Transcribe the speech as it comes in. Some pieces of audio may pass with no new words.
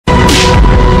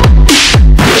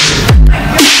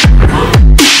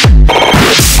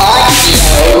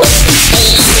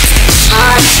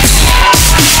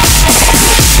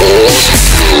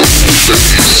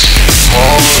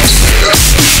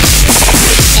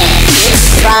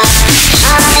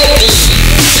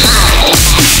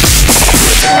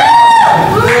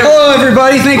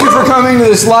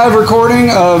this live recording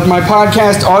of my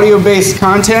podcast, audio-based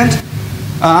content.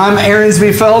 I'm Aaron V.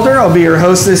 Felder. I'll be your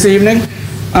host this evening.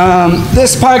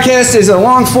 This podcast is a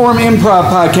long-form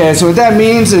improv podcast. So what that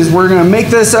means is we're going to make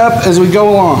this up as we go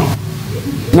along.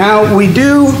 Now, I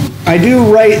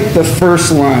do write the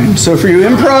first line. So for you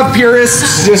improv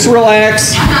purists, just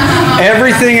relax.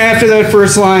 Everything after that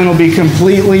first line will be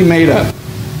completely made up.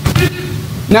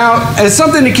 Now, as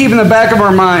something to keep in the back of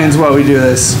our minds while we do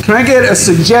this, can I get a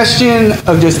suggestion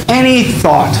of just any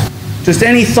thought? Just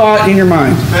any thought in your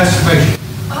mind. Masturbation.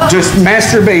 Just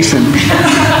masturbation.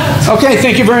 Okay,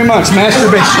 thank you very much.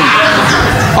 Masturbation.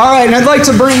 All right, and I'd like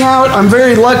to bring out, I'm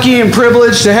very lucky and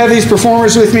privileged to have these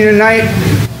performers with me tonight.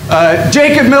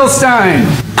 Jacob Milstein.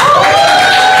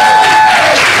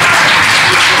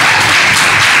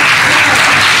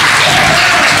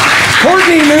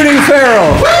 Courtney Nuding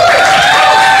Farall.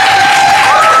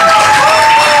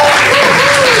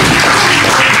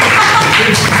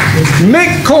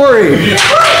 Mick Khoury.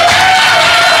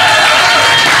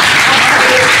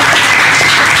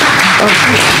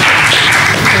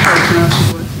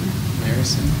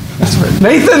 Larison. That's right.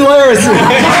 Nathan Larison.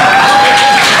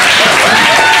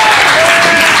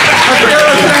 I forgot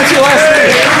to pronounce your last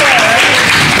name.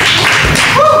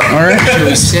 All right. Should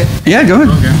we sit? Yeah, go ahead.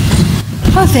 Okay.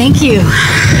 Oh, thank you.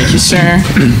 Thank you, sir.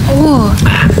 Oh.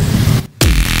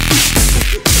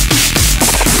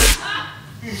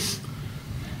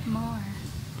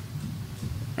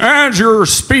 As your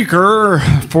speaker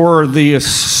for the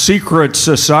secret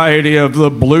society of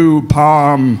the Blue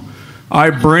Palm,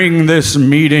 I bring this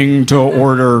meeting to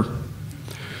order.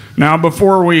 Now,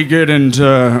 before we get into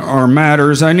our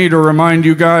matters, I need to remind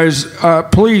you guys,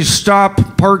 please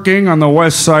stop parking on the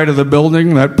west side of the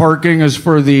building. That parking is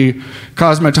for the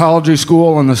cosmetology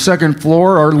school on the second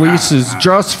floor. Our lease is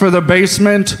just for the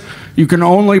basement. You can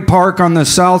only park on the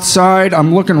south side.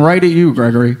 I'm looking right at you,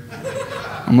 Gregory.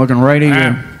 I'm looking right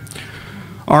at you.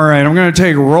 All right, I'm going to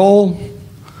take roll.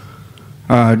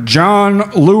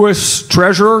 John Lewis,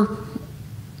 treasurer.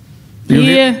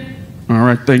 Yeah. All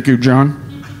right, thank you,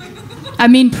 John. I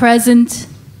mean present.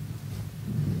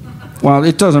 Well,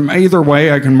 it doesn't. Either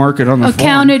way, I can mark it on the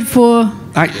Accounted for.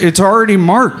 form. It's already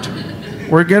marked.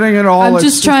 We're getting it all. I'm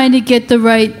just trying to get the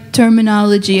right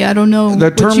terminology. I don't know. The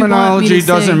terminology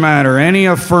doesn't matter. Any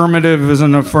affirmative is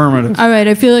an affirmative. All right,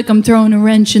 I feel like I'm throwing a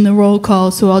wrench in the roll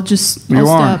call, so I'll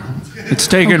stop. It's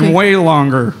taken way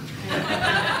longer.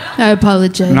 I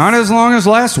apologize. Not as long as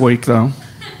last week, though.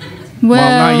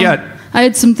 Well, not yet. I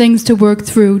had some things to work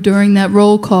through during that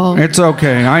roll call. It's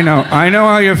okay. I know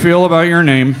how you feel about your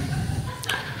name.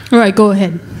 All right, go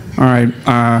ahead. All right.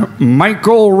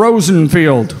 Michael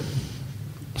Rosenfield,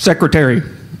 secretary.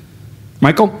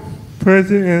 Michael?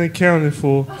 Present and accounted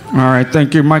for. All right.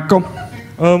 Thank you, Michael.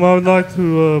 I would like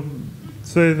to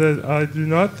say that I do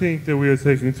not think that we are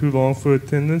taking too long for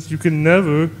attendance. You can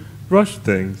never rush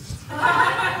things.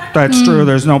 That's true.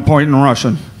 There's no point in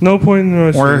rushing. No point in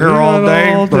rushing. We're here all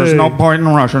day. There's no point in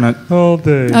rushing it. All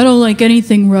day. I don't like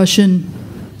anything Russian.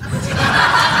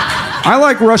 I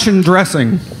like Russian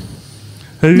dressing.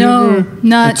 No,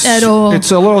 not at all.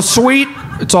 It's a little sweet.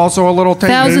 It's also a little tasty.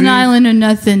 Thousand Island or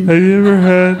nothing. Have you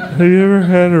ever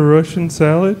had a Russian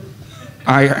salad?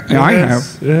 I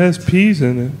have. It has peas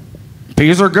in it.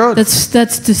 Peas are good.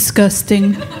 That's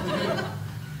disgusting.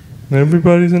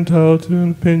 Everybody's entitled to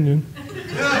an opinion.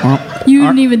 Well, You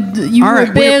didn't even. You all were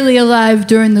right, barely alive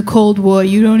during the Cold War.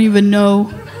 You don't even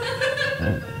know.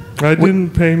 I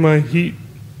didn't pay my heat.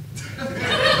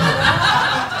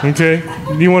 Okay?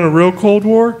 You want a real Cold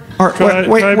War? Try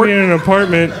being in an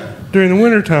apartment during the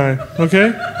wintertime,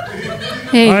 okay?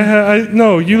 Hey.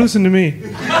 No, you listen to me.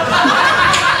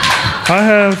 I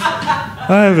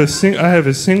have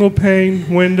a single pane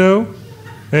window,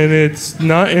 and it's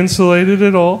not insulated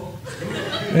at all.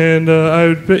 And I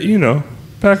would bet,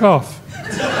 back off.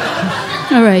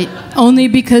 All right. Only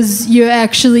because you're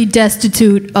actually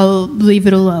destitute, I'll leave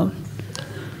it alone.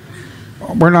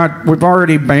 We've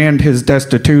already banned his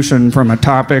destitution from a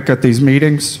topic at these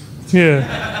meetings.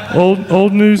 Yeah.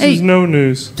 Old news is no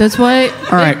news. That's why.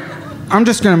 All right. I'm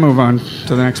just going to move on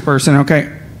to the next person, okay?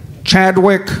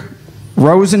 Chadwick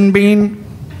Rosenbean,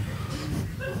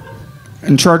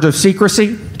 in charge of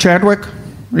secrecy. Chadwick,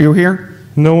 are you here?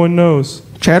 No one knows.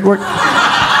 Chadwick?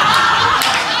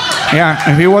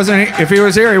 Yeah, if he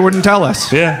was here, he wouldn't tell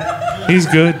us. Yeah, he's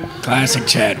good. Classic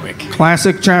Chadwick.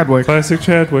 Classic Chadwick. Classic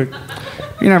Chadwick.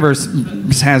 He never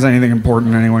has anything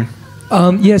important anyway.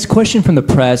 Yes, question from the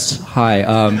press. Hi.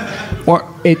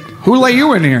 Who let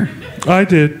you in here? I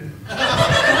did.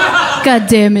 God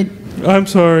damn it. I'm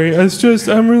sorry. It's just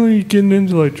I'm really getting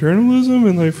into like journalism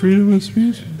and like freedom of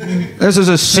speech. This is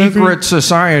a secret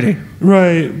society.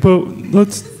 Right, but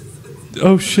let's.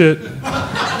 Oh shit.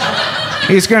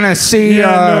 He's gonna see.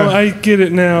 Yeah, no, I get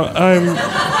it now.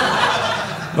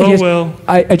 Oh Yes, well.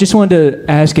 I just wanted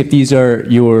to ask if these are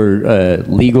your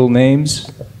legal names.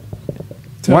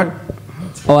 What?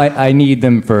 Oh, I need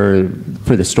them for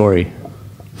the story.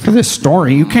 For this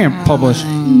story, you can't publish.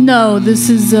 No, this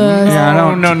is Yeah, I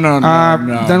don't.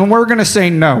 No. Then we're gonna say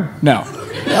no. No.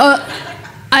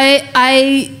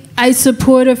 I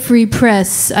support a free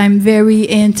press. I'm very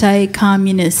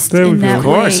anti-communist There we in go. that Of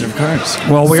course, way. of course.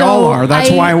 Well, we all are. That's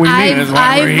why we meet. That's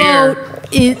why we're here. vote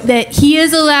that he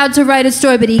is allowed to write a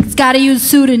story, but he's got to use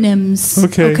pseudonyms.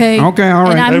 Okay. Okay. Okay, all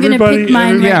right. And I'm going to pick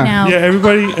mine right yeah. now. Yeah,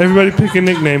 everybody pick a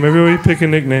nickname. Everybody pick a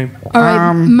nickname. All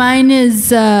right. Mine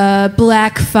is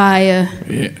Blackfire.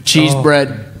 Yeah. Cheese bread.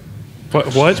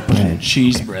 What?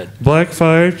 Cheese bread.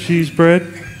 Blackfire, cheese bread.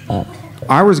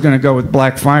 I was gonna go with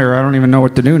Black Fire. I don't even know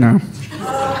what to do now.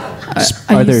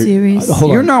 Are you serious?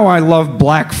 Hold You on. know I love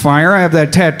Black Fire. I have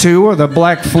that tattoo of the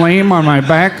black flame on my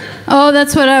back. Oh,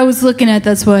 that's what I was looking at.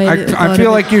 That's why I thought feel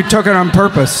of it. like you took it on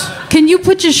purpose. Can you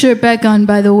put your shirt back on,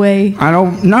 by the way? I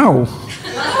don't know.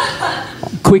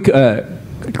 Quick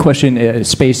question: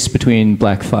 space between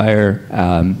Blackfire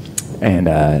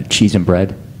and cheese and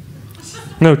bread.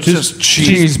 No, just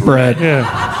Cheese bread.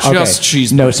 yeah. Just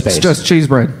cheese No bread. space. It's just cheese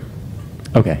bread.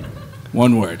 Okay.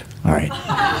 One word. All right.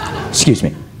 Excuse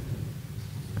me.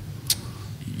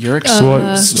 You're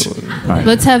excused.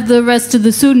 Let's have the rest of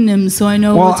the pseudonyms so I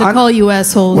know Well, what to call you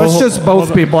assholes. Let's just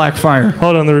both be Black Fire.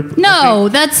 Hold on. No,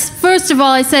 that's first of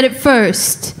all. I said it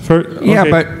first. Yeah,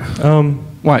 but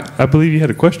what? I believe you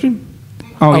had a question.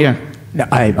 Oh, yeah. No,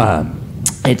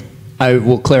 I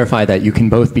will clarify that you can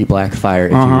both be Blackfire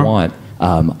if you want.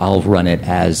 I'll run it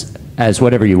as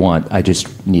whatever you want. I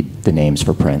just need the names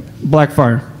for print. Black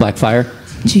Fire. Blackfire?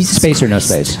 Jesus Space or no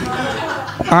Christ. space?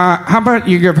 How about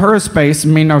you give her a space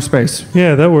and me no space?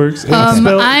 Yeah, that works. And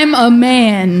I'm a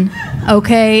man.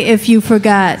 Okay, if you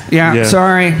forgot. Yeah, Yeah.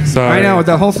 Sorry. Sorry. I know,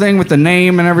 the whole thing with the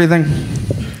name and everything.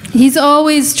 He's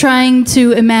always trying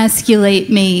to emasculate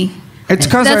me. It's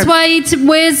because That's why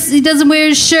he doesn't wear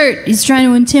his shirt. He's trying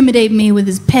to intimidate me with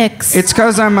his pecs. It's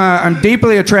because I'm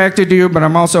deeply attracted to you, but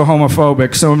I'm also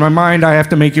homophobic. So in my mind, I have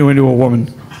to make you into a woman.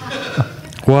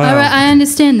 wow. All right, I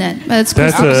understand that. That's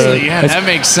That's crystal a- clear. Yeah, that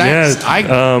makes sense. Yeah, I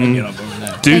can get up over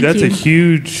that. Dude, Thank that's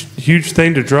you. a huge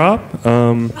thing to drop.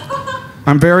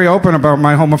 I'm very open about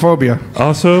my homophobia.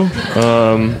 Also,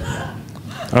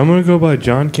 I'm gonna go by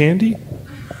John Candy.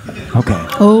 Okay.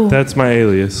 Oh, That's my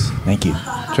alias. Thank you.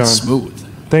 John.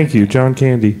 Smooth. Thank you, John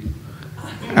Candy.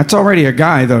 That's already a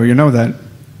guy, though. You know that.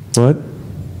 What?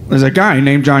 There's a guy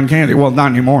named John Candy. Well,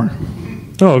 not anymore.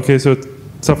 Oh, okay. So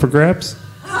it's up for grabs.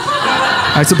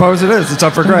 I suppose it is. It's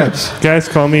up for grabs. Guys,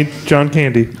 call me John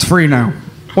Candy. It's free now.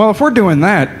 Well, if we're doing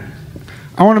that,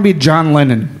 I want to be John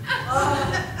Lennon.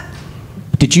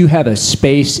 Did you have a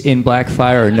space in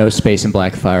Blackfire or no space in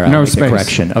Blackfire? I'll No make the space.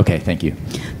 correction. Okay, thank you.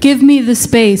 give me the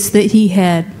space that he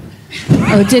had.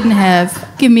 Or didn't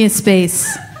have. Give me a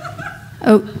space.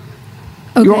 Oh.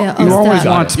 Okay, You I'll always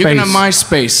stop. want You can have space. my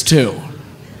space too.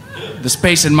 The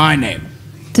space in my name.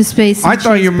 The space. I and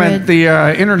thought cheese you meant bread.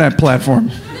 the internet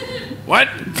platform What?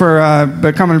 for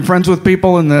becoming friends with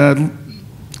people in the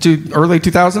early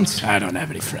 2000s. I don't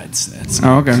have any friends. That's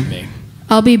Oh, okay. me.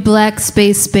 I'll be Black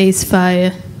Space Space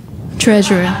Fire.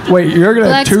 Treasurer. Wait, you're gonna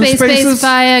Black have two Space Space spaces?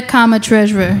 Fire, comma,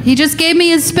 treasurer. He just gave me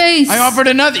his space. I offered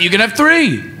another. You can have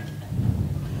 3.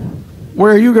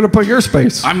 Where are you gonna put your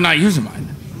space? I'm not using mine.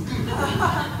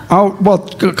 Oh, well,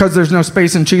 because there's no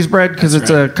space in cheese bread because it's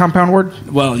a compound word.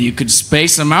 Well, you could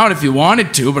space them out if you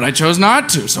wanted to, but I chose not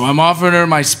to, so I'm offering her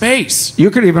my space. You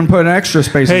could even put an extra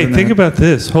space Hey, in think there. about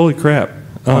this. Holy crap.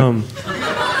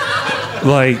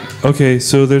 Like, okay,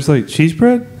 so there's like cheese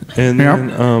bread, and Yeah.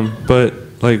 then, but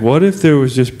like, what if there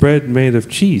was just bread made of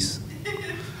cheese?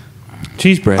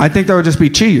 Cheese bread. I think that would just be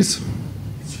cheese.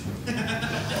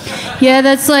 Yeah,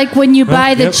 that's like when you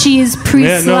buy the Yep. cheese yeah,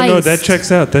 pre-sliced. no, that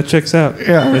checks out. That checks out.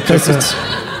 Yeah, that checks that's-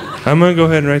 out. I'm gonna go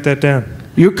ahead and write that down.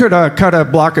 You could cut a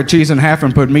block of cheese in half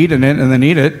and put meat in it and then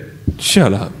eat it.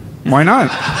 Shut up. Why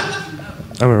not?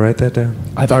 I'm gonna write that down.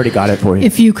 I've already got it for you.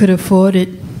 If you could afford it.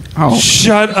 Oh,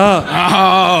 Shut up.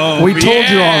 Oh, we told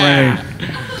you already.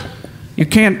 You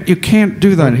can't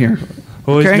do that here.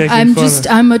 Always Okay. making fun of-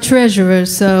 I'm a treasurer,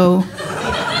 so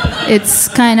it's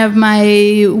kind of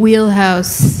my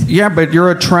wheelhouse. Yeah, but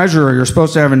you're a treasurer. You're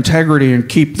supposed to have integrity and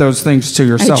keep those things to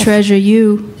yourself. I treasure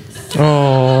you.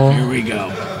 Oh, Here we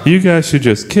go. you guys should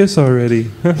just kiss already.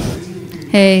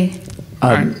 Hey,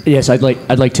 Yes, I'd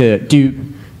like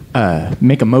to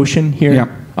make a motion here. Yeah.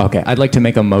 Okay, I'd like to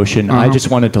make a motion. I just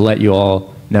wanted to let you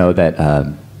all know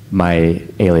that my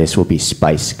alias will be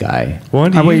Spice Guy.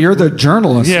 Wait, you're the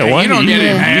journalist. Yeah, you don't need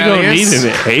an You don't need alias.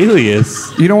 an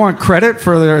alias. You don't want credit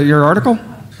for your article?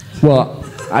 Well,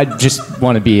 I just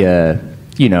want to be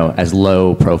as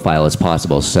low profile as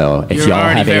possible. So if You're y'all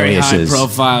already have very aliases, high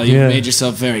profile. You Yeah. made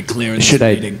yourself very clear in this should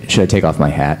meeting. I take off my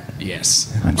hat?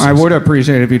 Yes. I'm so I would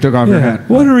appreciate it if you took off your hat.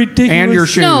 What a ridiculous. And your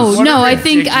shoes. No, What a no, I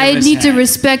think I ridiculous need to hat.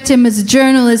 respect him as a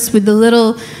journalist with the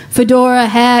little fedora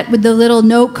hat with the little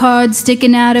note card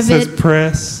sticking out of says it.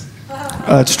 press.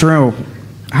 That's true.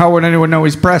 How would anyone know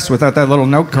he's pressed without that little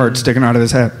note card sticking out of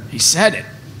his hat? He said it.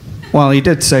 Well, he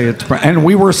did say it, and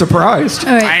we were surprised.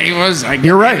 All right.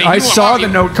 You're right. I saw the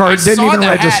note card. Didn't even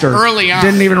register. Early on.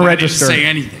 Didn't even but register. I didn't say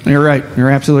anything. You're right. You're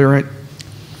absolutely right.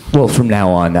 Well, from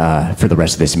now on, for the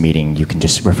rest of this meeting, you can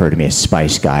just refer to me as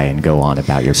Spice Guy and go on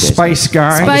about your business. Spice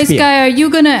Guy. Spice be a- Guy, are you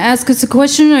going to ask us a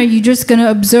question or are you just going to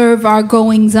observe our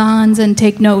goings-ons and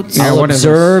take notes? Yeah, I'll what is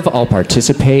observe, I'll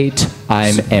participate,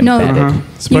 I'm No, embedded.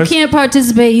 you can't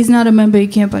participate. He's not a member. You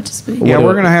can't participate. Yeah,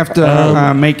 we're gonna have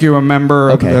to make you a member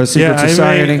of Okay. the secret Yeah,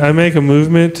 society. I make a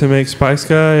movement to make Spice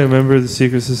Guy a member of the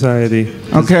secret society.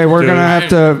 Okay, we're Do gonna it. have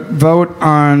to vote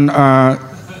on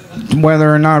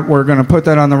whether or not we're gonna put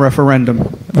that on the referendum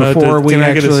before we can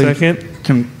I get a actually second?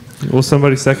 can. Will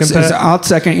somebody second that? I'll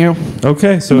second you.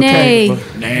 Okay, so Nay.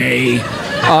 Nay.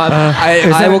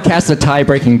 I will cast a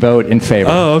tie-breaking vote in favor.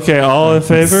 Oh, okay. All in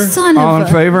favor? Son All of in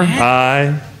a... favor?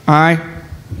 Aye. Aye.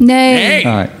 Nay. Hey.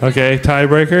 All right. Okay,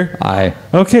 tiebreaker. Aye.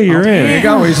 Okay, you're There you in.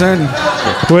 go. He's in.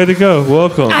 Way to go.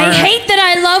 Welcome. I hate that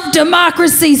I love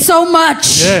democracy so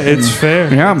much. Yeah, it's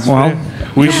fair. Yeah. It's Well, fair.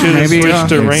 We should have maybe, switched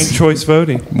to it's- ranked choice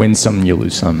voting. Win some, you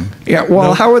lose some. yeah.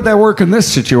 Well, how would that work in this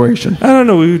situation? I don't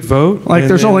know. We would vote. Like, and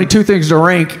there's then- only two things to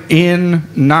rank: in,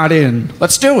 not in.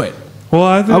 Let's do it. Well,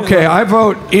 I think Okay, I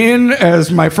vote in as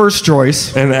my first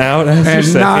choice and out as your and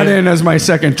second. not in as my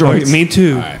second Okay, choice. me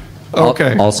too.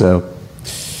 Okay. Also,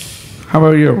 How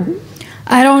about you?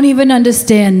 I don't even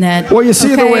understand that. Well, you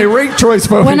see the okay? way ranked choice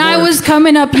voting When I works. was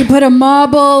coming up, you put a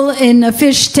marble in a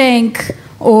fish tank,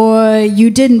 or you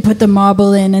didn't put the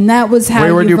marble in, and that was how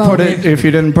Where would you put voted. it if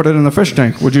you didn't put it in the fish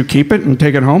tank? Would you keep it and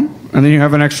take it home, and then you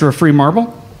have an extra free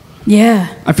marble? Yeah,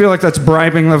 I feel like that's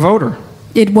bribing the voter,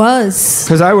 it was.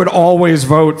 because I would always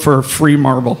vote for free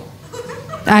marble.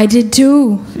 I did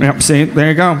too. Yep. See, there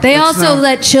you go. They It's, also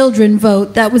let children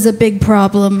vote. That was a big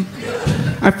problem.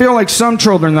 I feel like some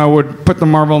children though would put the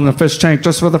marble in the fish tank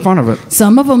just for the fun of it.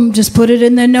 Some of them just put it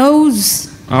in their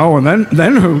nose. Oh, and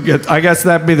then who gets? I guess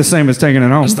that'd be the same as taking it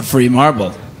home. That's the free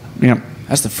marble. Yep.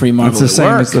 That's the free marble It's the at same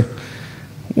work. as the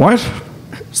what?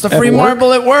 It's the at free work?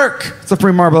 marble at work. It's the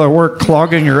free marble at work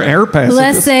clogging your air passages.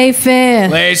 Laissez-faire.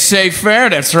 Laissez-faire.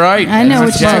 That's right. I know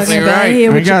That's what you're exactly talking about. I right.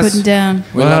 hear I what you're guess. putting down.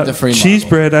 We love the free cheese marble.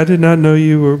 bread. I did not know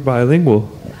you were bilingual.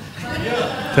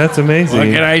 That's amazing. What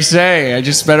can I say? I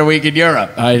just spent a week in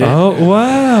Europe. I did. Oh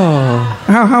wow!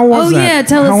 How was Oh, that? yeah,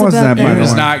 tell How us was about by that. It the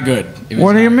was way? not good. It was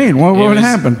What do you not- mean? What it was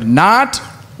happened? Not.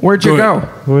 Where'd you Good. go?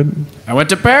 What? I went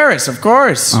to Paris, of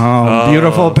course. Oh,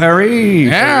 beautiful Paris.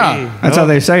 Yeah. That's how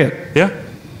they say it. Yeah.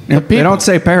 Yep, they don't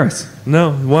say Paris.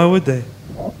 No. Why would they?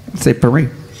 They say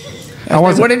Paris. How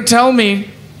was They it? wouldn't tell me.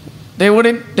 They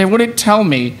wouldn't tell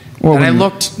me Well, that I when-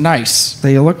 looked nice.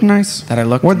 That you look nice? That I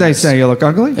looked What'd they nice. say? You look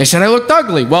ugly? They said I looked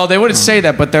ugly. Well, they wouldn't say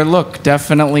that, but their look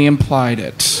definitely implied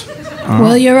it.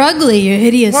 Well, you're ugly. You're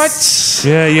hideous. What?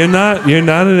 Yeah, you're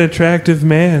not an attractive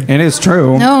man. It is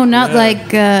true. No, not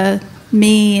like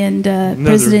me and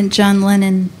President John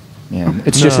Lennon. yeah,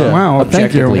 it's just a Wow,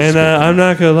 thank you. objectively And I'm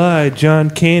not gonna lie, John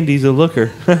Candy's a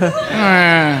looker.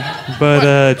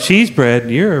 But cheese bread,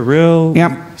 you're a real.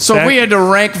 Yep. So we had to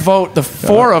rank vote the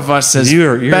four of us as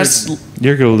You're best.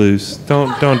 you're gonna lose.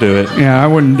 Don't do it. Yeah, I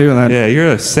wouldn't do that. Yeah, you're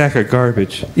a sack of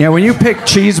garbage. Yeah, when you picked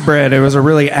cheese bread, it was a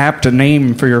really apt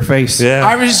name for your face. Yeah.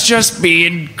 I was just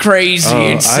being crazy Oh,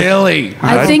 and silly.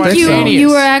 I think you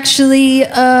were actually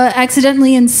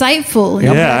accidentally insightful.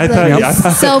 You Yeah, I had, thought- like, yeah, I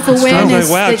thought- self-awareness I was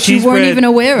like, wow, that cheese you weren't bread- even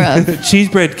aware of. Cheese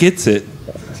bread gets it.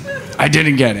 I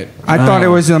didn't get it. I thought it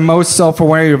was the most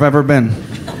self-aware you've ever been.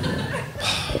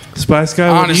 Spice Guy,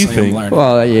 what do Honestly, you think? I'm learning.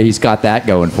 Well, yeah, he's got that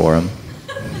going for him.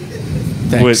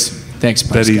 Thanks. Thanks,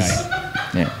 That Spice he's. Guy.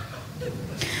 Yeah.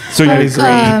 So you're.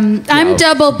 I'm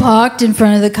double parked in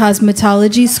front of the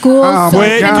cosmetology school. Oh, so my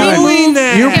Quit God. can we doing move-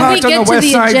 that. You Can we parked on get the to west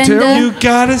the side, too? agenda? You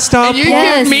gotta stop. And you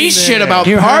Yes. give me shit about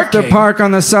You have parking. to park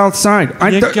on the south side.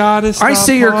 You gotta I stop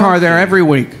see your car there parking. every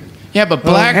week. Yeah, but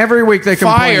Black Every week they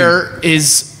complain. Fire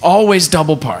is always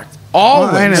double parked.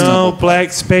 Always. No,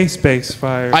 black space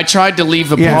fire. I tried to leave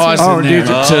the Yes. pause Oh, in did there.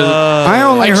 you?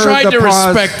 I I tried heard to the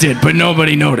pause. respect it, but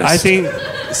nobody noticed. I think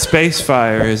space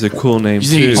fire is a cool name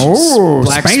think too. it's- Oh,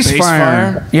 Black space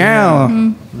fire?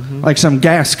 Yeah. Like some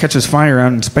gas catches fire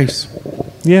out in space.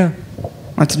 Yeah,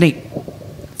 That's neat.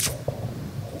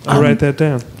 I'll write that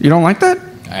down. You don't like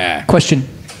that? Question.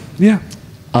 Yeah.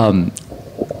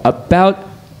 About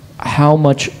how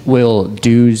much will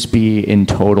dues be in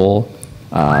total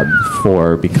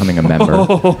for becoming a member?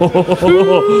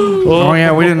 Oh,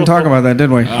 yeah, we didn't talk about that, did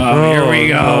we? Here we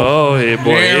go. Oh, hey,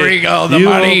 boy. Here we go, the you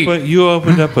money. You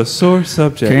opened up a sore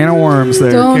subject. Can of worms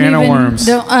there. Can of worms.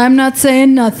 I'm not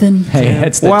saying nothing. Hey,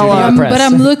 it's the Well, duty of the press. But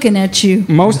I'm looking at you.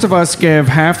 Most of us give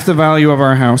half the value of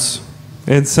our house,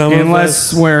 And some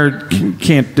unless of us, we're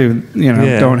can't do,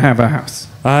 Yeah. don't have a house.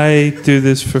 I do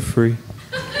this for free.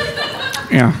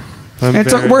 Yeah. I'm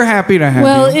very- We're happy to have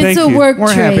Well, you. it's Thank a you. work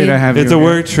We're trade. happy to have you. It's a here.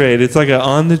 work trade. It's like an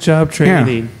on-the-job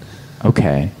training.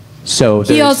 Okay. So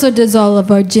He there's- also does all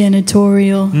of our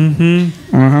janitorial.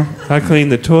 I clean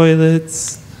the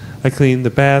toilets. I clean the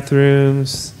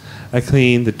bathrooms. I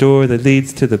clean the door that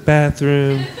leads to the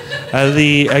bathroom.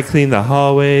 I clean the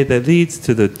hallway that leads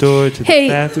to the door to Hey,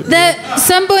 the bathroom. that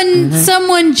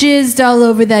someone jizzed all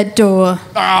over that door.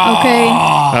 Okay.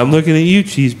 I'm looking at you,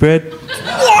 cheese bread.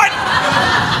 What?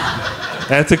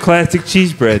 That's a classic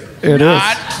cheese bread. It is.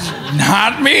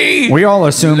 Not me. We all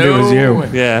assumed it was you.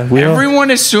 Yeah.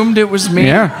 Everyone assumed it was me.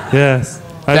 Yeah. Yes.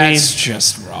 That's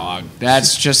just wrong.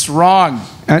 That's just wrong.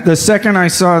 The second I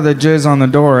saw the jizz on the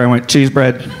door, I went, cheese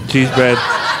bread. cheese bread.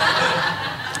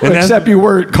 And that's- Except you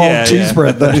weren't called Yeah, cheese yeah.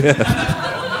 bread then.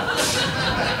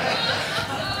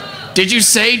 Did you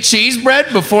say cheese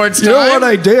bread before it's You time? know what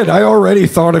I did? I already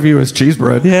thought of you as cheese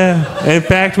bread. Yeah. In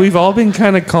fact, we've all been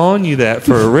kind of calling you that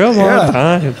for a real long Yeah.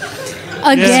 time.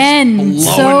 Again, blowing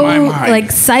so my mind.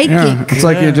 like psychic. Yeah. It's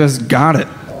like you just got it.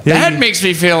 Yeah, That you- makes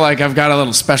me feel like I've got a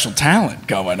little special talent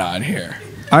going on here.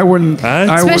 I wouldn't. Huh?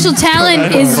 I Special wouldn't-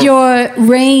 talent is your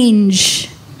range,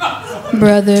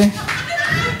 brother.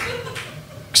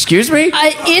 Excuse me?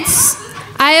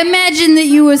 I imagine that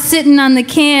you were sitting on the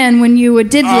can when you were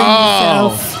diddling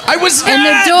yourself. I was And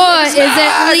not. the I door was is at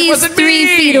not. It least wasn't 3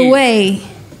 me. feet away.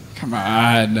 Come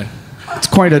on. It's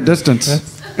quite a distance.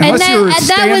 And Unless you were that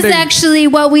was standing- actually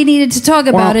what we needed to talk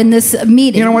about Well, in this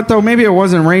meeting. You know what though? Maybe it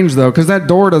wasn't range though, because that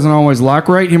door doesn't always lock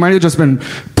right. He might have just been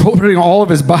putting all of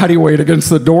his body weight against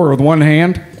the door with one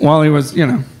hand while he was,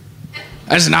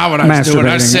 That's not what I was doing.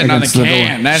 I was Masturbating sitting on the against the door.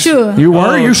 can. That's Sure. You were.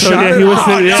 Oh, You so shot yeah, it. he was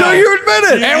sitting- yeah. So you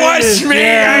admit it. It was me.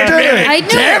 Yeah, I did it. I knew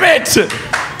Damn it.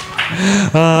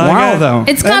 Wow, though.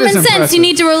 It's That common is sense. impressive. You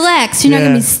need to relax. You're not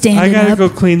going to be standing I gotta up. go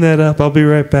clean that up. I'll be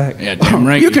right back. Yeah, damn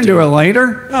right. You can do it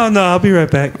later. Oh no, I'll be right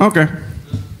back. Okay.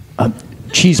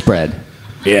 cheese bread.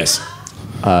 Yes.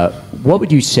 What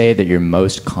would you say that your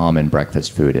most common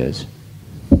breakfast food is?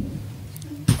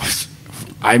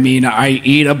 I mean, I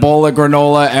eat a bowl of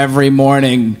granola every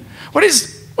morning.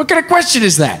 What kind of question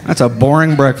is that? That's a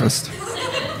boring breakfast.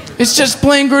 It's just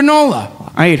plain granola.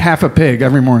 I eat half a pig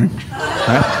every morning.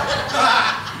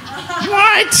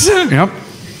 What? Yep.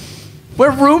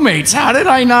 We're roommates. How did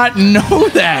I not know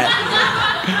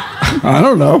that? I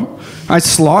don't know. I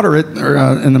slaughter it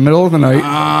in the middle of the night,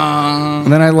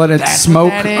 and then I let it that's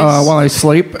smoke what that is? while I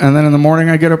sleep, and then in the morning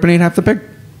I get up and eat half the pig.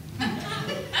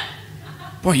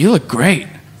 Boy, you look great.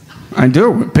 I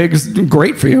do. Pig's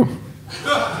great for you.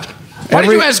 Why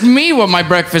did you ask me what my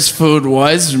breakfast food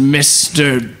was,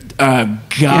 Mr.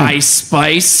 Guy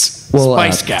Spice?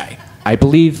 Spice Guy. I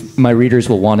believe my readers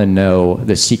will want to know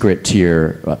the secret to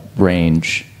your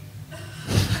range.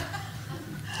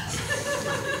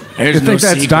 There's You think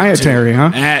that's secret dietary, to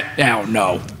huh? it. Oh,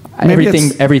 no. Maybe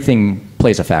it's- Everything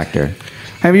plays a factor.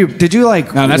 Did you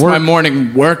like No, that's work? my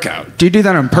morning workout. Do you do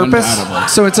that on purpose? Undoubtedly.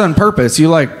 So it's on purpose. You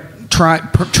like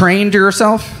trained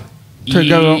yourself to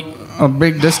go a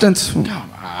big distance? Come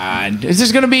on. This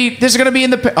is gonna be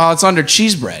in the. Oh, it's under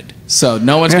cheese bread, so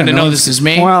no one's gonna know this is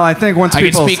me. Well, I think once I can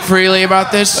people speak freely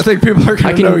about this. I think people are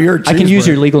going to know your I can use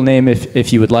your legal name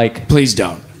if you would like. Please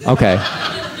don't. Okay.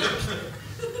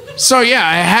 So yeah,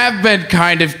 I have been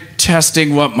kind of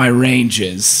testing what my range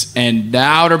is, and the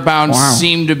outer bounds Wow.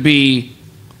 seem to be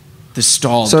the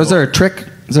stall. So is door. there a trick?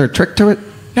 Is there a trick to it?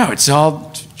 No, it's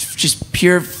all just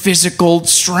pure physical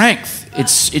strength.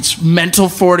 It's mental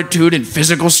fortitude and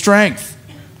physical strength.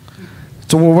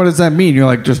 So what does that mean? You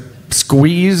like just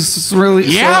squeeze really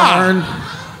so hard?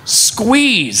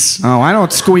 Squeeze. Oh, I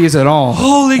don't squeeze at all.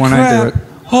 Holy when crap! I do it.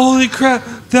 Holy crap!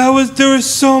 There was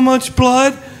so much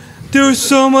blood. There was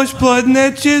so much blood in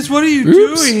that jizz. What are you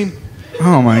Oops. doing?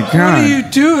 Oh my God! What are you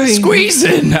doing?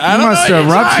 Squeezing. I don't must know have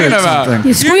what you're ruptured talking about. something.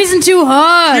 You're squeezing too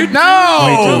hard. Way too No,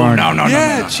 hard. no.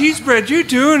 Yeah, cheese bread, you're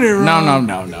doing it wrong.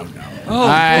 No. Oh,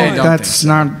 I boy. don't That's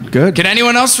not good. Can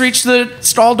anyone else reach the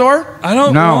stall door? I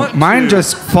don't No, want mine to.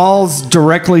 just falls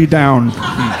directly down.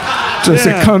 Just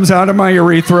Yeah. it comes out of my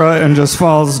urethra and just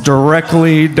falls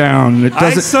directly down. It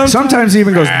I doesn't. Sometimes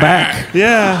even goes back.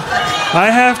 Yeah. I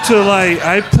have to,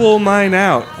 I pull mine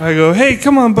out. I go, hey,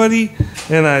 come on, buddy.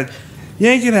 And I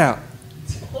yank it out.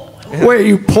 Wait,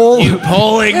 you pull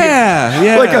Pulling.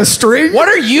 Yeah. like a string? What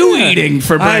are you eating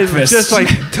for I breakfast?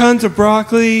 just tons of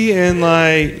broccoli and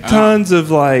tons of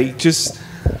just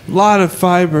a lot of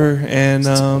fiber and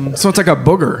So it's like a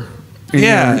booger. In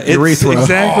yeah, your it's urethra.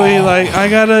 exactly like I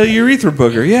got a urethra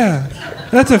booger. Yeah,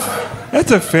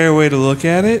 that's a fair way to look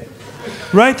at it.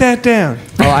 Write that down.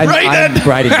 Oh, I'm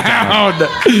writing it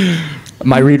down.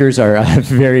 My readers are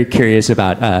very curious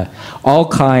about all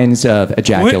kinds of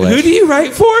ejaculation. Who do you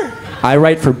write for? I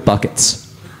write for buckets.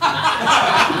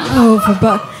 Oh,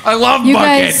 for I love you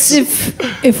buckets.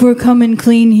 guys, if we're coming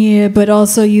clean here, but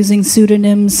also using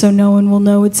pseudonyms so no one will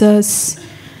know it's us,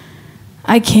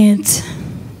 I can't.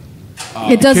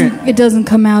 It doesn't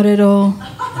come out at all.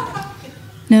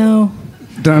 No.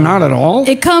 Not at all.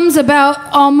 It comes about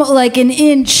almost like an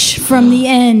inch from the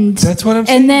end. That's what I'm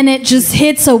saying. And then it just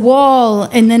hits a wall,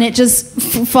 and then it just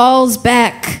falls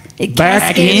back. It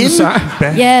Back cascades.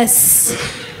 inside. Yes.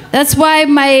 That's why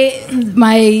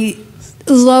my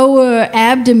lower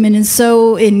abdomen is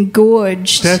so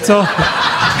engorged. That's all.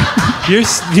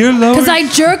 Your lower. Because I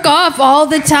jerk off all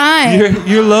the time.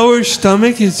 Your lower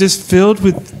stomach is just filled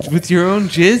with your own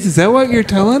jizz. Is that what you're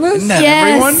telling us?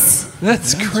 Yes.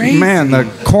 That's crazy. Man, the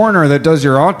coroner that does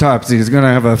your autopsy is going to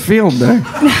have a field day.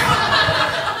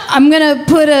 I'm going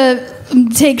to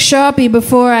take Sharpie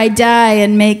before I die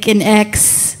and make an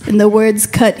X and the words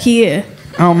cut here.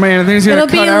 Oh man, I think he's going It'll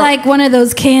to cut be out. like one of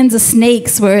those cans of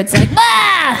snakes where it's like,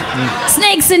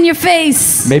 snakes in your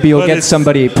face. Maybe you'll But get it's-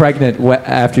 somebody pregnant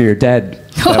after you're dead.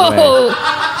 That way.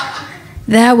 Oh,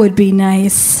 that would be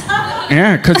nice.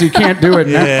 Yeah, because you can't do it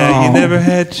now. Yeah, you never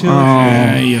had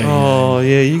children. Oh,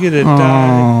 yeah, you gotta die.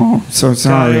 Oh, so Die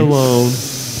sorry. alone.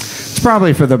 It's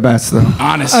probably for the best, though.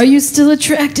 Honest. Are you still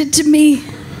attracted to me,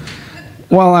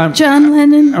 Well, John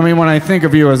Lennon? I mean, when I think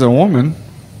of you as a woman,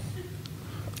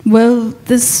 Well,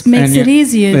 this makes and it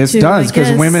easier. This too, does I because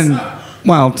guess. women.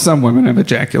 Well, some women have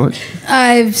ejaculate.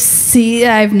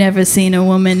 I've never seen a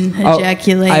woman Oh,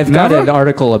 ejaculate. I've got Never? an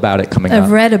article about it coming I've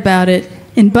up. read about it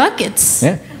in buckets.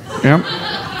 Yeah, Yeah.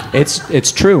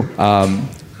 it's true.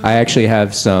 I actually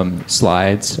have some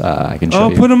slides I can show Oh,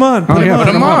 you. put them on. Oh yeah, Put put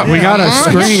 'em them up. up. We got a Yeah.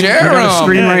 screen. We Share got a 'em.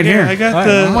 screen right here. I got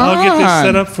I'll get this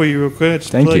set up for you real quick.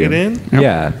 Just Thank plug you. it in.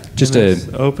 Yeah, just a.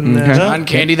 Open that Okay. up. John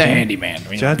Candy the handyman.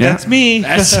 John, that's me.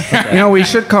 That's You know, we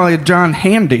should call you John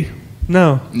Handy.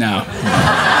 No, no.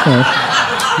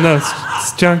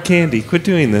 it's John Candy. Quit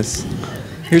doing this.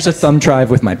 Here's a thumb drive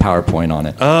with my PowerPoint on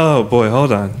it. Oh boy,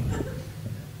 hold on.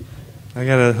 I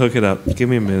gotta hook it up. Give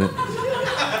me a minute.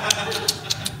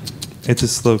 It's a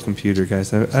slow computer,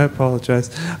 guys. I apologize.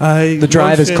 The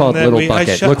drive is called Little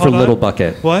Bucket. Look for Little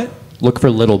Bucket. What? Look for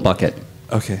Little Bucket.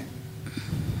 Okay.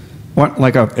 What?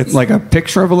 Like a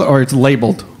picture of a, or it's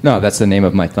labeled? No, that's the name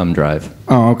of my thumb drive.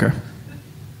 Oh, okay.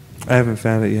 I haven't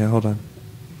found it yet. Hold on.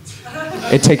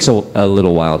 It takes a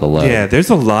little while to load. Yeah, there's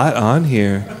a lot on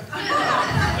here.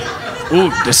 Ooh,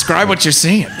 describe what you're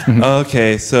seeing.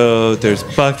 Okay, so there's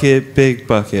bucket, big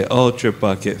bucket, ultra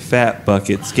bucket, fat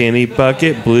bucket, skinny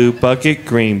bucket, blue bucket,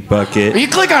 green bucket. You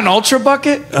click on Ultra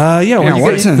Bucket? Yeah, when you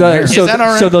what's get, in there? So, that all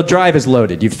right? so the drive is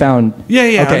loaded. You found. Yeah,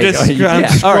 Okay. I'm just yeah. I'm All right,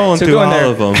 scrolling so through go in all there.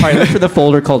 of them. All right, look for the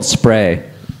folder called Spray.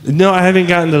 No, I haven't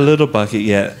gotten the little bucket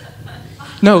yet.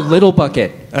 No, Little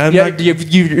Bucket. I'm Yeah, not-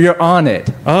 you're on it.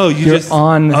 Oh, You're just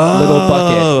on Little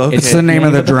Bucket. okay. It's the name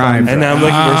of the drive. And now I'm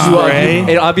looking for Well, spray.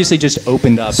 It obviously just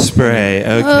opened up. Spray.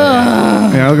 Okay.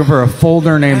 Yeah, looking for a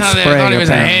folder named I Spray. thought he was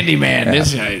a apparently. handyman.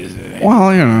 This guy is.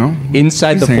 Well, you know.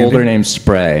 Inside the He's folder handy. named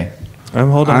Spray.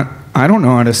 I'm holding. I don't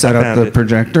know how to set up found the it.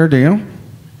 projector, do you?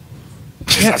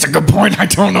 That's a good point. I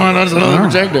don't know how to set up the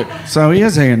projector. So he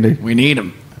is handy. We need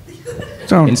him.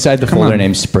 So Inside the come folder on.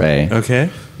 named Spray Okay.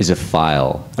 is a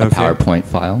file, a Okay. PowerPoint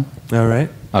file. All right.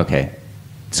 Okay.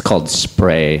 It's called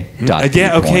Spray.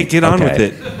 Yeah. Okay. Get on with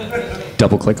it.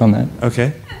 Double click on that.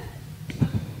 Okay.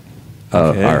 Oh,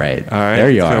 Okay. all right. All right.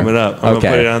 There you it's are. Coming up. I'm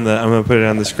Okay. gonna put it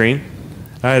on the screen.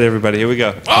 All right, everybody. Here we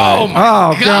go. Oh,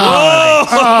 my Oh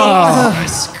God!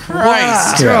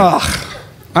 Christ. Ugh.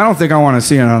 I don't think I want to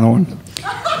see another one.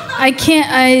 I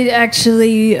can't. I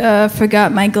actually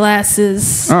forgot my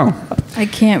glasses. Oh, I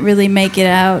can't really make it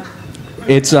out.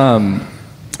 It's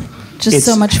Just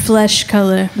so much flesh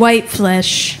color. White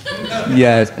flesh.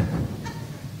 Yeah.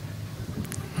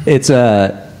 It's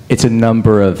a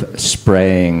number of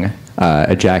spraying,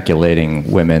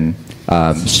 ejaculating women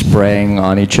spraying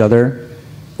on each other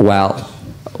while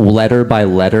letter by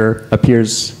letter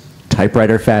appears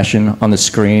typewriter fashion on the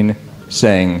screen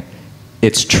saying,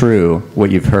 "It's true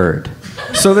what you've heard."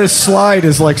 So this slide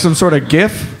is like some sort of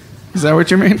GIF? Is that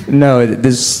what you mean? No,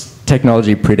 this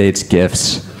technology predates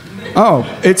GIFs. Oh,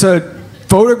 it's a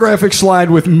photographic slide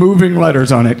with moving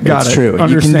letters on it. Got It's it. true.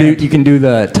 Understand. You can do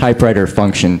the typewriter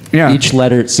function. Yeah. Each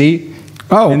letter, see?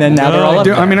 Oh, And then now they're all up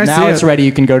there. I Now see it's it. ready.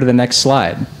 You can go to the next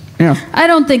slide. Yeah. I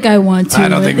don't think I want to. I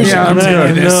don't think we should Yeah, I'm continue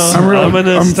good. this. I'm really- I'm going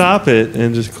to I'm- stop it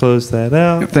and just close that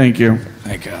out. Thank you.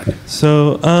 Thank God.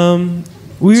 So,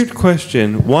 weird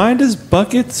question. Why does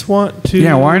Buckets want to...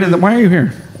 Yeah, why are you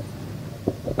here?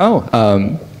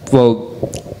 Oh, well,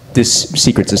 this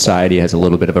secret society has a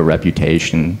little bit of a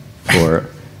reputation for...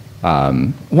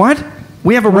 What?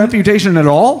 We have a reputation at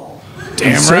all?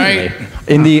 Damn right.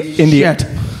 In the Shit.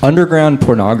 underground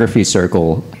pornography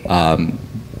circle,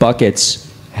 Buckets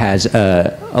has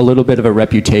a little bit of a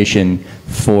reputation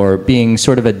for being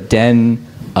sort of a den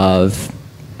of,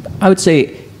 I would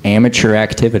say, amateur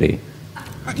activity.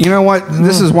 You know what?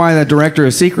 This is why the director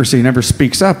of secrecy never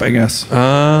speaks up, I guess.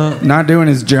 Not doing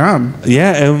his job.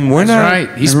 Yeah, and we're That's not...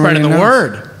 right. He's everybody spreading the knows.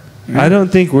 word. I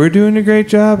don't think we're doing a great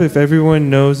job if everyone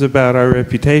knows about our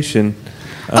reputation.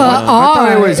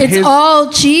 thought it was It's his-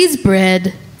 all cheese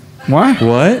bread. What?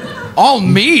 What? All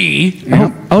me?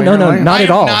 Oh no, Apparently. not I at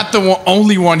am all. not the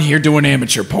only one here doing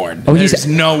amateur porn. Oh, There's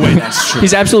no way that's true.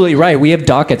 He's absolutely right. We have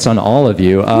dockets on all of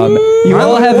you. You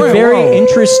all have Whoa, very whoa.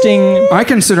 interesting. I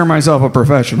consider myself a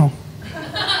professional.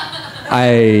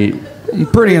 I'm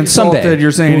Pretty insulted Someday.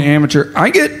 you're saying amateur. I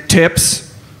get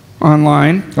tips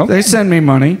online. Oh. They send me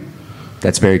money.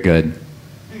 That's very good.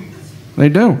 They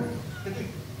do.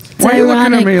 It's Why are you looking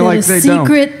ironic at me that like a they don't?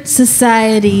 secret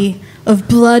society of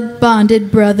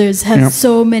blood-bonded brothers have Yep.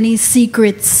 so many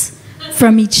secrets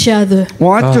from each other.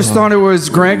 Well, I just thought it was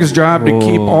Greg's job to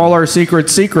keep all our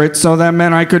secrets secret, so that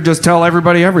meant I could just tell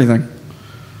everybody everything.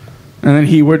 And then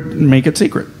he would make it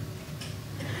secret.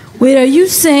 Wait, are you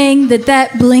saying that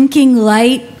that blinking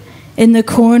light in the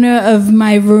corner of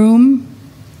my room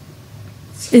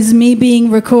is me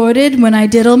being recorded when I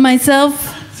diddle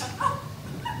myself?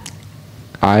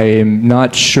 I'm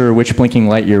not sure which blinking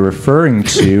light you're referring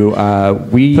to.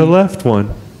 The left one.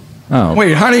 Oh.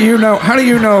 Wait, how do you know? How do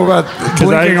you know about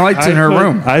blinking lights in her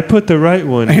room? I put the right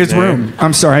one in His there. room.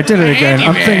 I'm sorry, I did it again.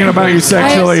 I'm thinking about you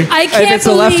sexually. I can't If it's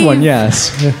the believe left one, yes.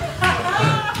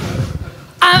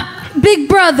 Big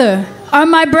Brother are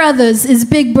my brothers is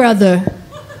Big Brother.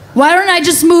 Why don't I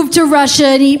just move to Russia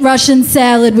and eat Russian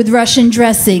salad with Russian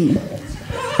dressing?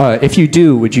 If you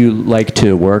do, would you like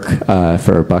to work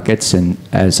for Buckets and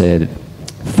as a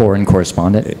foreign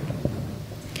correspondent?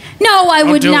 No, I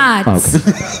would do it. not.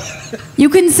 Okay. You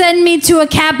can send me to a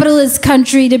capitalist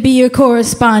country to be your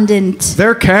correspondent.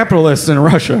 They're capitalists in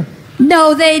Russia.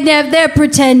 No, they're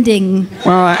pretending.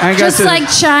 Well, I guess Just like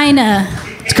China.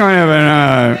 it's kind of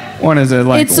an what is it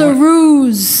like? It's a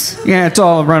ruse. Yeah, it's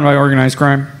all run by organized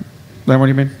crime. Is that what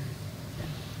you mean?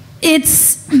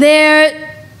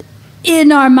 They're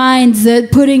in our minds. They're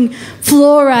putting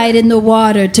fluoride in the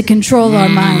water to control our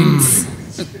minds.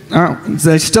 Oh,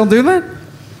 they still do that?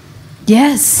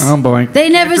 Yes. Oh boy. They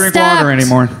never Can't drink stopped. water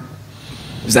anymore.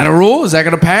 Is that a rule? Is that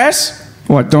going to pass?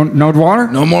 What? Don't no water?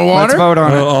 No more water? Let's vote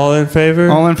on it. All in favor?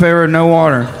 All in favor of no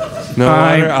water. No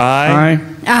water? Aye.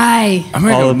 Aye. I'm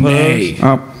going to All go nay.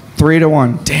 Oh,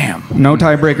 3-1. Damn. No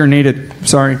tiebreaker needed.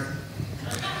 Sorry.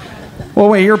 Well,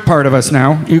 wait. You're part of us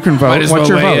now. You can vote. Might as What's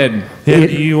well your weigh vote? in. Yeah,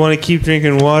 you want to keep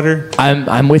drinking water?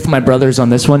 I'm with my brothers on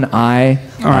this one. All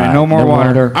right, no more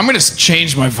water. I'm going to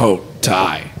change my vote to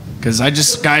aye. Because I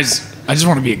just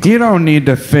want to be a... You don't need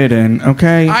to fit in,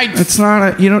 okay? It's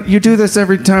not a. You do this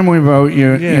every time we vote.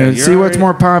 You you're see what's already-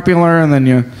 more popular, and then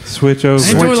you. Switch over. I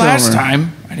didn't do it Switch last over.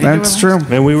 time. I didn't do it That's last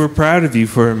true. And we were proud of you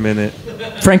for a minute.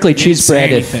 Frankly, cheese say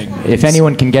bread, anything. if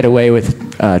anyone can get away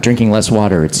with drinking less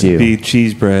water, it's you. Be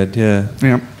cheese bread, yeah.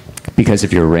 Yeah. Because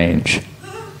of your range.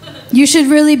 You should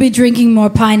really be drinking more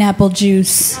pineapple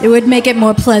juice. It would make it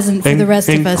more pleasant for the rest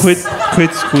of us.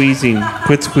 Quit squeezing.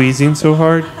 Quit squeezing so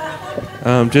hard.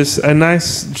 Just a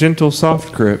nice, gentle,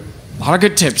 soft grip. A lot of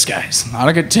good tips, guys. A lot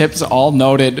of good tips, all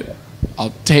noted.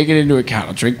 I'll take it into account.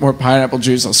 I'll drink more pineapple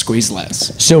juice. I'll squeeze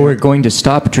less. So we're going to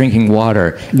stop drinking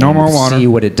water No and more water. see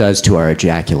what it does to our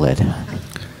ejaculate.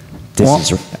 This Well-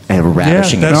 is a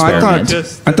ravishing that's- No,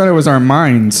 experiment. I thought it was our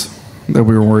minds that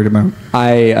we were worried about.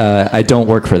 I don't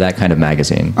work for that kind of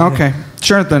magazine. Okay,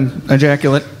 sure then.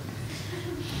 Ejaculate.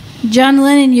 John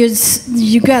Lennon,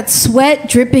 you got sweat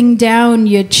dripping down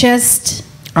your chest.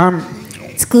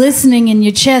 It's glistening in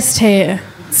your chest hair.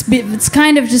 It's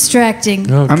kind of distracting.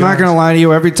 Oh, I'm not going to lie to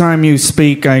you. Every time you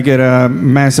speak, I get a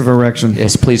massive erection.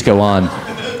 Yes, please go on.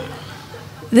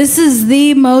 This is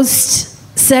the most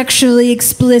sexually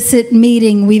explicit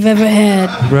meeting we've ever had.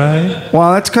 Right?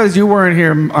 Well, that's because you weren't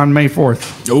here on May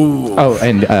 4th. Oh,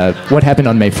 and what happened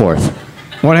on May 4th?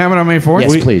 What happened on May 4th?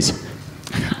 Yes, please.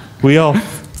 We all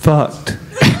fucked.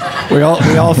 We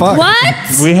all fucked.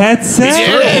 What? We had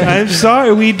sex. I'm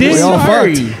sorry, we did. We all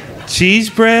fucked. Cheese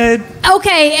bread.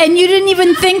 Okay, and you didn't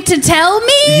even think to tell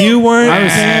me? You weren't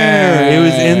there. It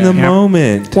was in the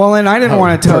moment. Well, and I didn't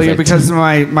want to tell you perfect. because of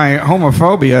my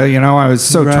homophobia. You know, I was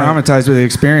so Right. traumatized with the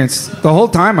experience. The whole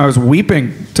time I was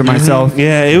weeping to myself.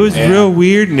 Yeah, it was real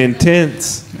weird and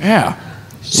intense. Yeah.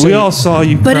 We all saw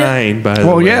you But crying, by the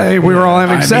Well, way. yeah, we were all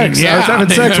having sex. I was having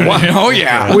sex Oh,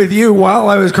 yeah. with you while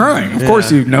I was crying. Of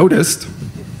course, you noticed.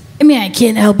 I mean, I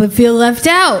can't help but feel left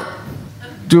out.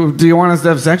 Do you want us to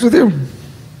have sex with you?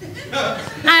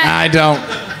 I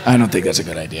don't think that's a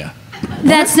good idea.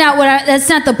 That's not that's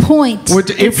not the point. If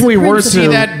It's the we were principle. See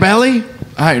that belly?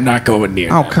 I'm not going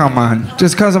near. Oh, come on.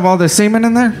 Just because of all the semen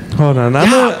in there? Hold on.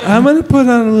 I'm gonna put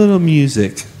on a little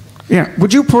music. Yeah.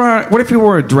 Would you put on? What if you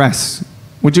wore a dress?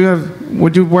 Would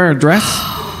you wear a dress?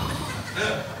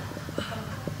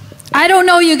 I don't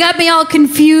know. You got me all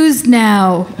confused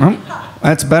now. Well,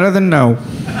 that's better than no.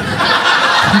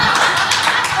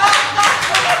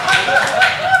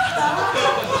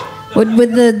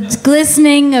 With the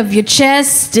glistening of your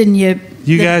chest and You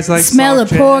the guys like smell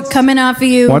soft of pork jazz? coming off of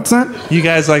you. What's that? You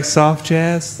guys like soft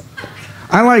jazz?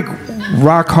 I like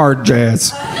rock hard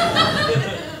jazz.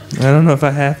 I don't know if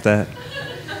I have that.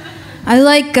 I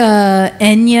like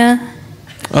Enya.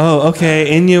 Oh, okay.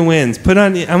 Enya wins. I'm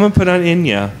gonna put on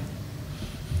Enya.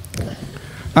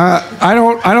 I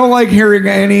don't like hearing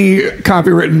any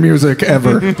copywritten music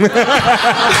ever.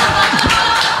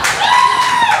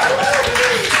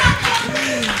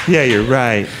 Yeah, you're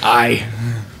right.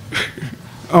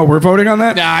 Oh, we're voting on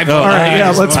that? Nah, All right,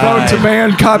 yeah, let's vote to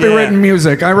ban copywritten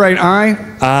music. I write aye.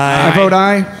 I vote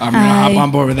aye. I'm gonna hop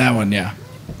on board with that one. Yeah.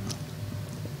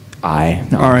 No, All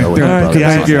right, no, good. All right, Thank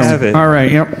yeah, you. I have it. All right,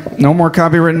 yep. No more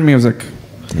copywritten music.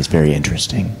 It's very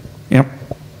interesting. Yep.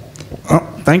 Oh,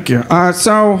 thank you.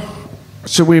 So,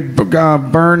 should we burn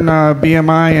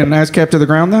BMI and ASCAP to the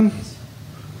ground then?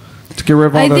 To get rid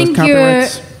of all I those think you're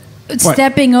copyrights?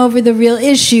 stepping over the real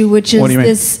issue, which What is do you mean?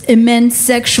 this immense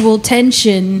sexual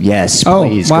tension Yes, Oh,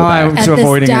 please well, go I back. was at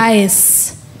avoiding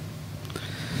this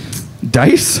it.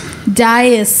 Dice?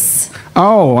 dais.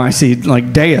 Oh, I see.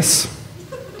 Like dais.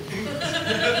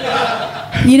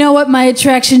 You know what? My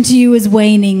attraction to you is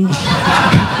waning.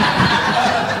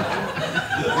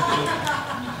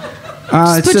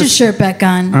 Just put your shirt back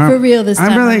on. For real this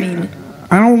time, I mean.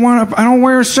 I don't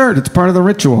wear a shirt. It's part of the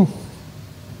ritual.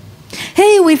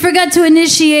 Hey, we forgot to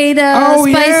initiate Oh,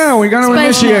 spice. yeah, we got to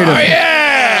spice- initiate it.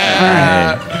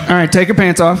 Yeah. All right, take your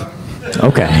pants off.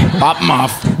 Okay. Pop them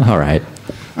off. All right.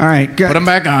 All right, Put them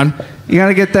back on. you got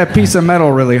to get that piece of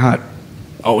metal really hot.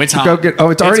 Oh, it's hot. Go get- oh,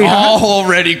 it's already hot?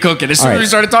 already cooking. As soon All as right. we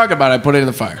started talking about it, I put it in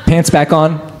the fire. Pants back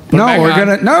on. No, back we're on.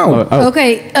 gonna no. Oh,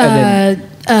 Okay,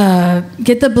 And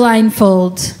get the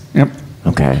blindfold. Yep.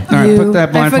 okay. All right, You- put that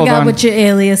I blindfold forgot on. what your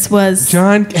alias was.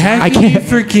 John, how I can you can't-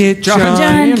 forget John,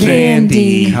 John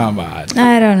Candy. Come on.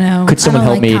 I don't know. Could someone I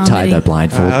don't help me like tie comedy. the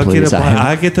blindfold, I'll please?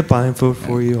 I'll get the blindfold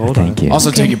for you. Hold Thank on. you. Also,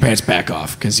 Okay. take your pants back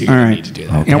off because you All right. need to do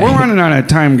that. Yeah, we're running out of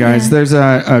time, guys. Yeah. There's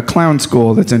a clown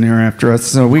school that's in here after us,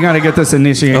 so we got to get this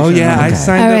initiation. Oh yeah, I on.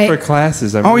 signed All up right. for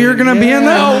classes. Oh, you're gonna be in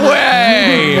there? No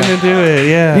way. I'm gonna do it.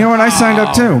 Yeah. You know what? I signed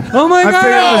up too. Oh my I figured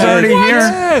I was God. already What? here,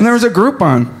 and there was a group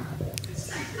on.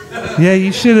 Yeah,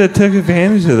 you should have took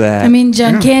advantage of that. I mean,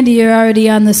 John Candy, you're already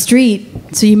on the street,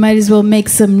 so you might as well make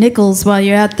some nickels while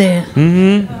you're out there.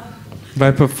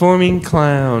 by performing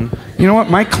clown. You know what?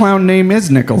 My clown name is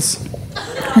Nichols.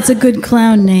 That's a good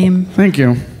clown name. Thank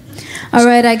you. All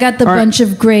right, I got the All right. bunch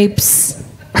of grapes.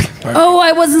 Oh,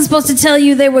 I wasn't supposed to tell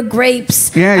you they were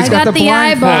grapes. Yeah, he's I got got the the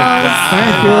blindfold. eyeballs.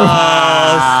 Thank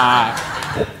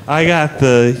you. I got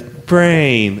the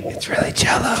brain. It's really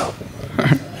jello.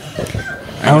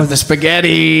 I was the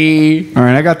spaghetti. All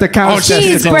right, I got the cow. Oh,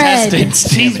 Cheese bread.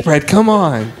 intestines. Cheese bread, come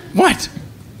on. What?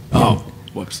 Oh,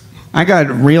 whoops. I got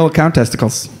real cow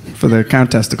testicles for the cow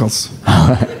testicles.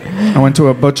 I went to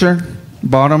a butcher,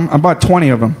 bought them. I bought 20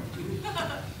 of them.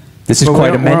 This is But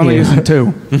quite a we're only menu. using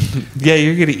 2. Yeah,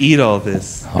 you're gonna eat all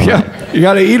this. Yeah, you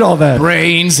got to eat all that.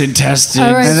 Brains, intestines,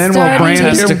 All right, And then we'll start, brand eating,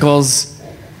 it. testicles.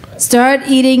 start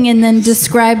eating and then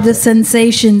describe the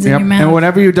sensations in Yep. your mouth. And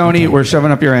whatever you don't eat, we're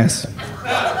shoving up your ass.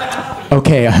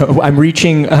 Okay, I'm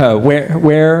reaching.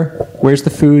 Where's the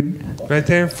food? Right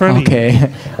there in front of you.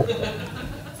 Okay.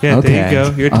 Yeah, Okay. there you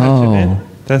go. You're touching Oh. it.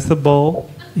 That's the bowl.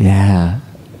 Yeah.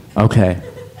 Okay.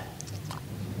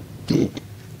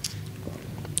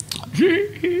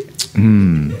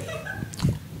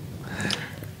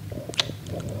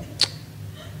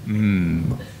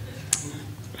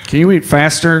 Can you eat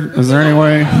faster? Is there any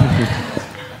way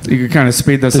you could kind of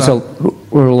speed this There's up?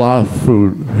 a lot of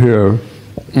food here.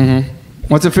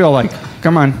 What's it feel like?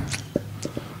 Come on.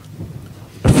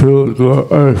 I feel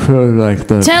like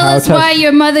the Tell us why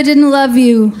your mother didn't love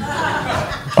you.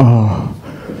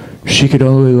 she could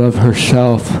only love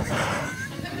herself.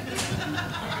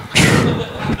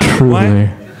 Truly.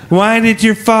 Why did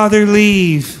your father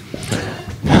leave?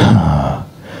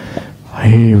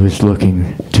 He was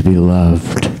looking to be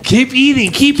loved. Keep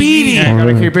eating. Keep eating. Yeah,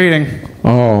 gotta keep eating.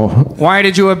 Oh, Why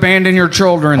did you abandon your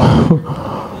children?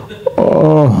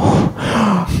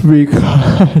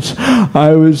 because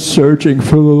I was searching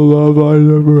for the love I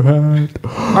never had.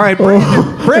 All right,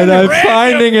 Brandon. And I'm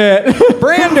finding it.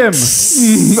 Brandon.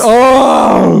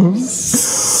 Oh!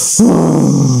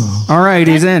 All right,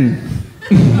 he's in.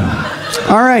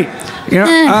 All right.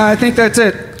 I think that's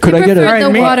it. Could I get Prefer a the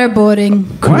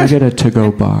waterboarding. Could I get a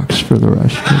to-go box for the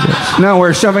rest of this? No,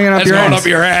 we're shoving it up That's your going ass. up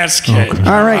your ass, kid.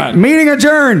 All right, meeting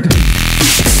adjourned.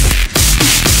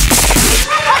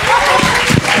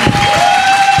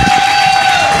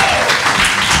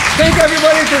 Thank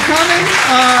everybody for coming.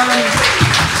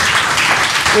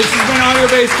 This has been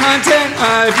audio-based content.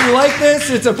 If you like this,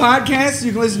 it's a podcast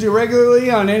you can listen to regularly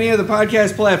on any of the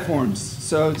podcast platforms.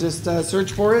 So just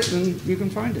search for it and you can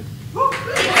find it.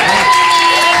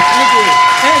 Thank you.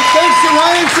 And thanks to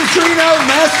Ryan Citrino,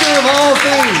 master of all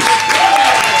things.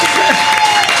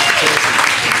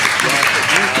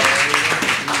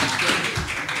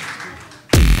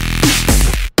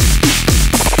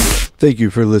 Thank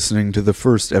you for listening to the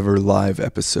first ever live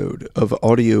episode of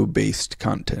audio-based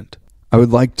content. I would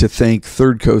like to thank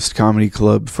Third Coast Comedy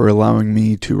Club for allowing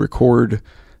me to record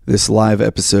this live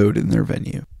episode in their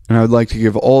venue. And I would like to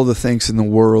give all the thanks in the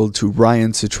world to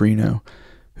Ryan Citrino,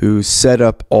 who set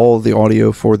up all the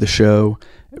audio for the show,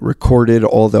 recorded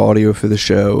all the audio for the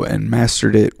show, and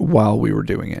mastered it while we were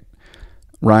doing it.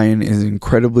 Ryan is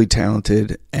incredibly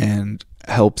talented and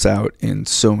helps out in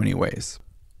so many ways.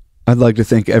 I'd like to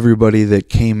thank everybody that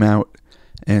came out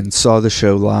and saw the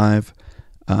show live.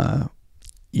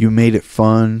 You made it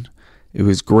fun. It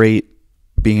was great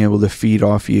being able to feed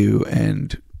off you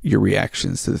and your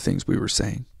reactions to the things we were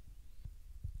saying.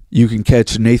 You can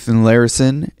catch Nathan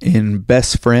Larison in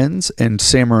Best Friends and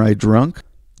Samurai Drunk.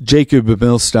 Jacob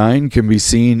Milstein can be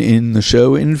seen in the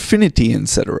show Infinity,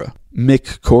 etc.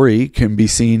 Mick Khoury can be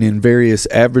seen in various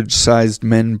average-sized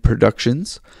men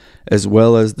productions, as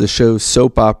well as the show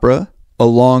Soap Opera,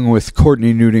 along with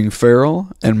Courtney Nuding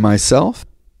Farall and myself.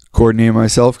 Courtney and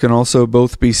myself can also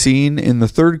both be seen in the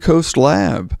Third Coast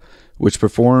Lab, which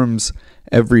performs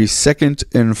every second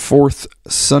and fourth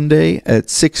Sunday at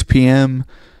 6 p.m.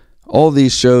 All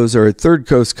these shows are at Third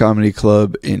Coast Comedy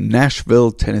Club in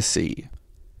Nashville, Tennessee.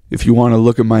 If you want to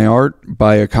look at my art,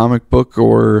 buy a comic book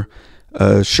or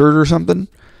a shirt or something,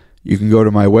 you can go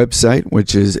to my website,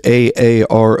 which is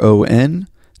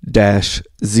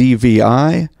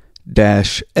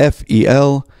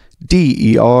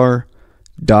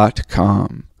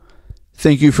aaron-zvi-felder.com.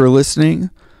 Thank you for listening.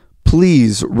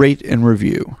 Please rate and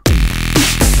review.